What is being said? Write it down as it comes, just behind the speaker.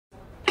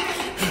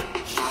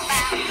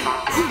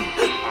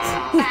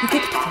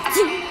깨끗하겠지?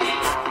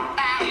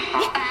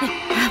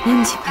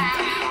 먼지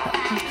많다.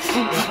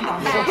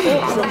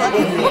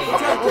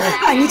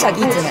 아니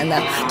자기 있잖아,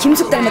 나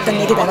김숙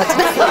닮았다는 얘기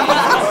닮았잖아.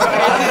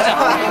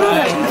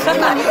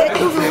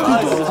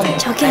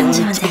 저기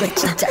앉으면 되겠다.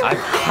 진짜.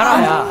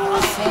 하라야.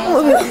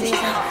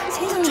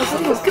 세상에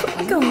몇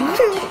개밖에 없나?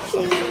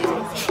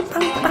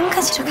 빵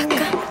가지러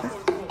갈까?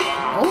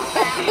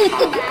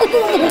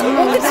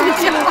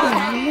 그치.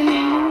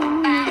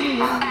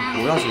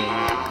 뭐야 쟤?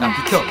 야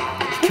비켜.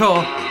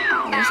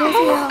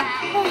 어서오세요.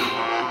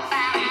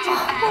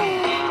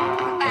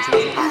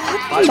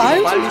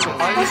 빨리 줘.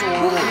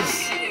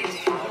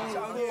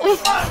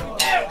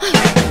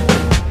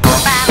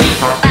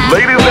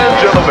 Ladies and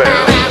gentlemen,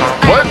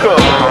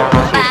 welcome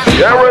to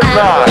T-ARA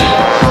Night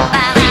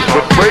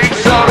with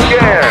Breaks Out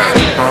Again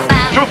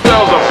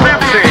 2015.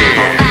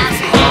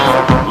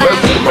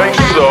 Let's make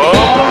some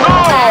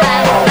noise!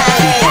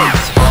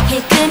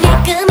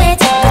 힐끔힐끔해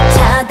자꾸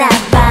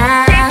쳐다봐.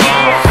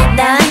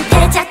 너한테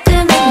자꾸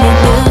맺는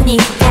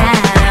눈이가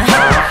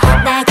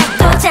날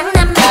갖고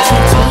장난만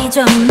치지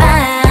좀 마.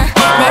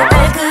 내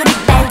얼굴이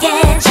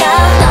빨개져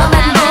너만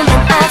보면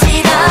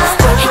어지러워.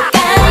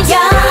 헷갈려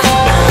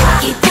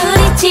이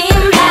둘이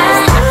짐만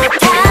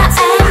다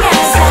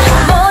알면서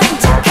모른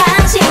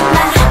척하지 마.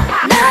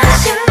 너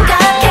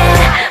심각해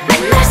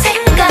맨날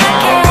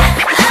생각해.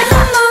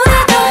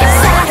 아무래도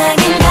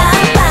사랑인가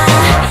봐.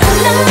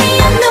 널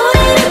위한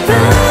노래를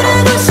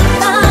부르고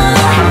싶어.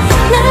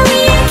 널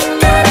위해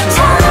기타를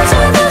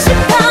쳐주고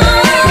싶어.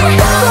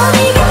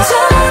 분위기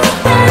좋은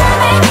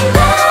밤에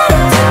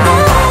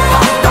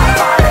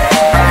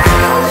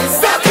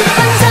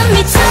완전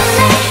미쳤네.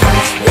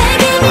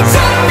 내게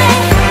미쳤네.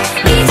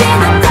 이제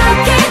넌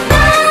어떻게 날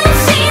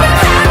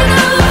싫어하고.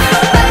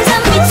 완전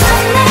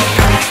미쳤네.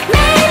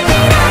 매일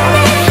빌었네.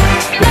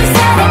 널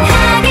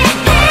사랑하게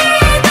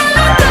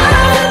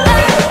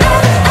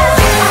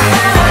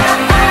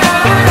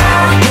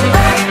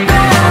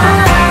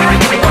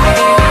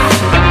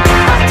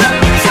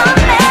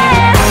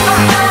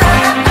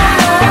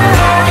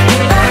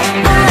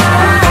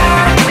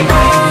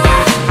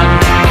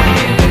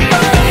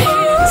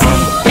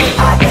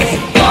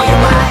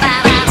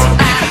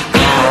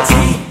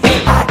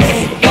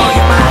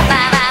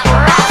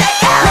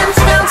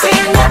남자가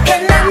태양 옆에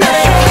난 너를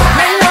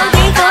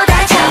멜로디고 다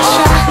젖혀.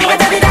 네가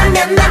달이라면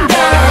난 너.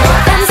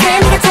 밤새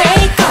네가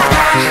take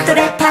over.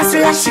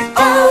 도레파솔라시도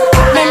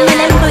내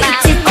눈엔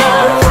보이지도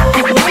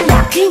아니야. 나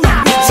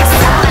그냥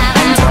미쳤어.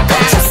 완전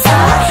꽂혔어.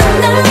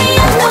 널 위한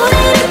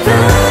노래를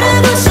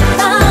부르고 싶어.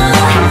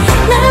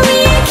 널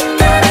위해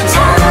기타를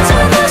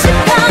쳐주고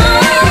싶어.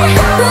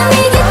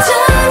 분위기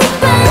좋은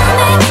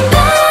이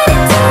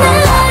밤에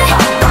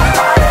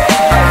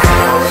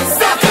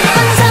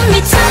완전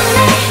미쳤네.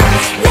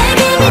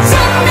 내게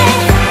미쳤네.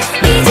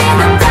 이제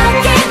넌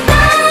어떻게 날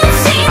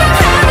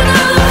싫어하고.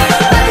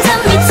 완전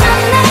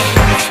미쳤네.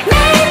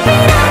 매일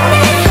빌었네.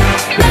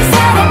 널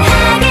사랑하게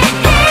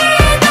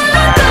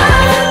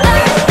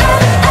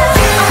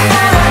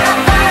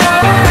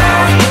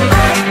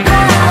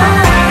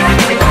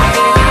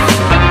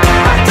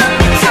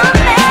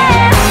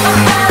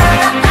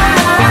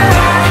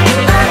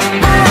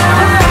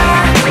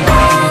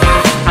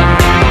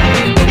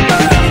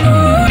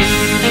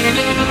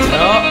자,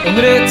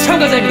 오늘의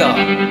참가자입니다.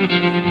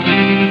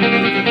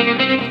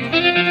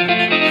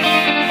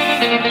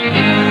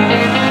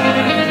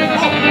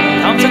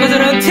 다음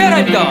참가자는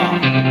티아라입니다.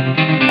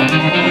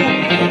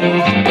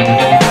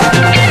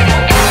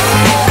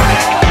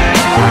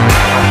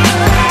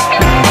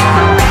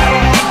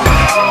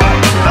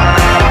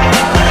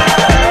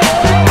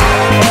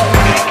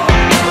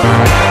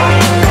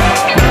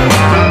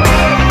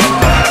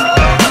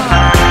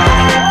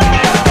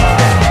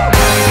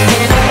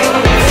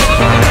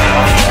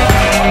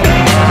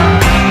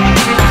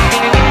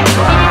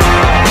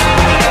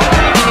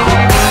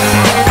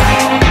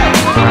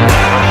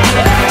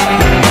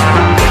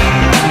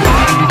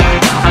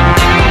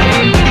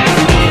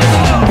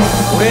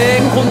 올해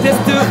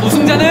콘테스트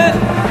우승자는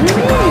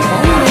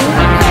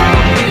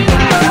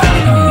다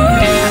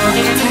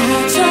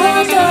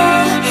줘도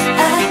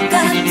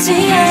아깝지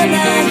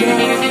않아요.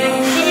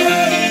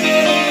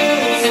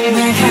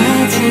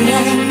 말하지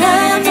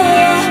않아도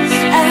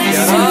알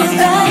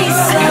수가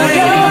있어요.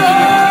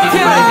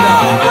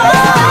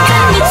 완전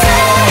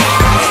미쳤네.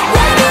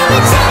 내게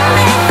미쳤네.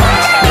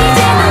 이제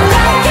넌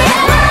어떻게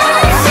날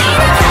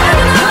싫어하고.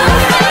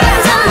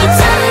 완전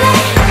미쳤네.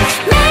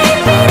 매일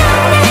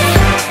빌었네.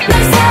 널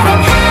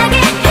사랑하게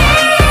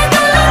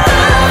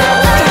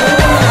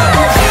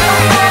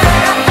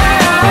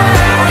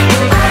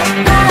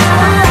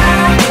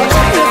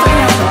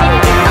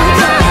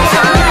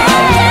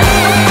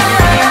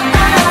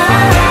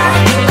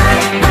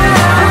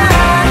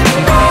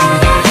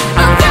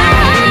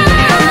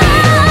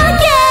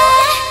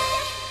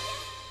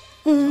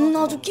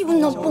아주 기분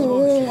나빠.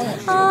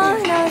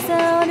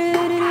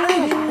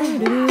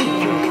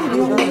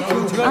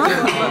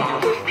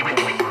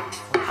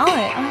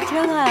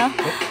 들어가요.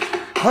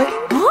 하이?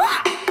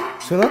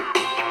 수연아?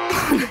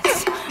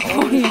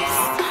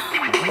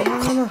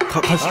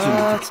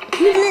 가시죠.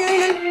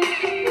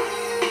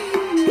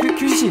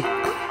 규씨.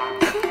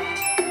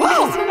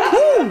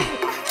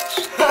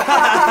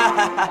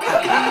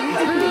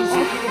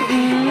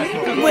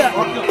 뭐야?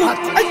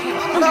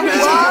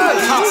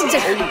 진짜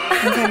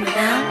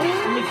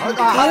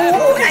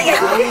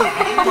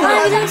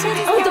이장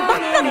치워주세요. 또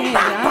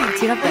빡빡빡.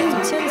 지갑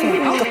좀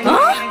치워주세요. 어?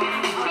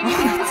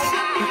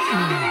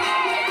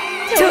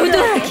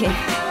 조도하게.